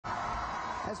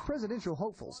As presidential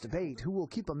hopefuls debate who will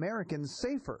keep Americans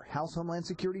safer, House Homeland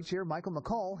Security Chair Michael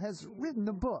McCaul has written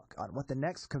a book on what the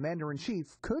next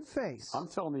commander-in-chief could face. I'm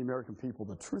telling the American people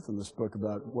the truth in this book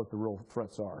about what the real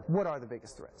threats are. What are the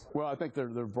biggest threats? Well, I think they're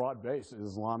broad-based,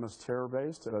 Islamist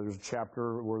terror-based. There's a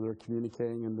chapter where they're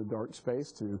communicating in the dark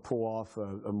space to pull off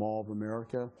a Mall of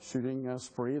America shooting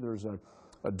spree. There's a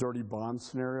dirty bomb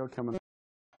scenario coming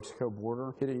Mexico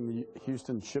border, hitting the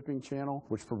Houston shipping channel,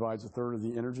 which provides a third of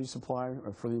the energy supply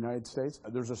for the United States.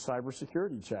 There's a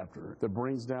cybersecurity chapter that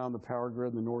brings down the power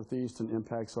grid in the Northeast and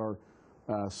impacts our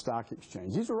stock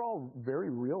exchange. These are all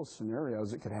very real scenarios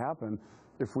that could happen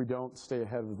if we don't stay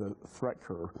ahead of the threat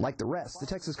curve. Like the rest, the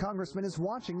Texas congressman is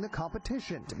watching the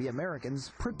competition to be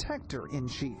Americans'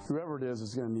 protector-in-chief. Whoever it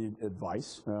is going to need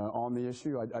advice on the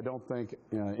issue. I don't think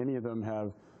any of them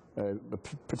have a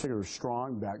particular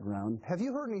strong background. Have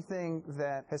you heard anything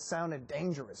that has sounded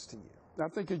dangerous to you? I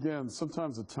think, again,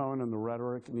 sometimes the tone and the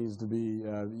rhetoric needs to be,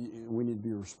 we need to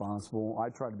be responsible. I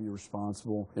try to be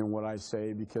responsible in what I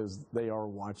say because they are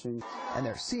watching. And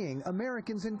they're seeing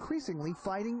Americans increasingly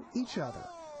fighting each other.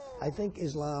 I think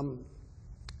Islam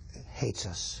hates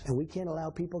us, and we can't allow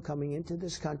people coming into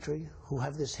this country who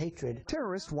have this hatred.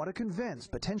 Terrorists want to convince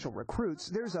potential recruits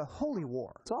there's a holy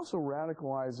war. It's also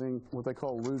radicalizing what they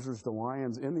call losers to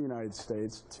lions in the United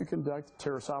States to conduct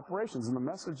terrorist operations. And the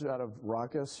message out of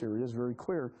Raqqa, Syria is very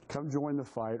clear. Come join the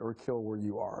fight or kill where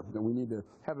you are. And we need to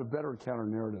have a better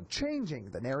counter-narrative. Changing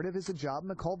the narrative is a job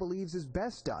McCaul believes is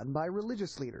best done by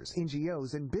religious leaders,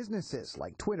 NGOs, and businesses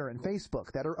like Twitter and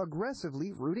Facebook that are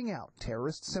aggressively rooting out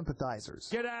terrorist sympathizers.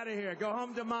 Get out of here. Go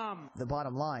home to mom. The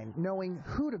bottom line, knowing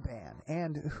who to ban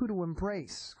and who to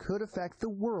embrace could affect the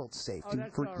world's safety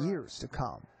for years to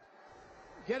come.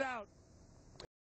 Get out.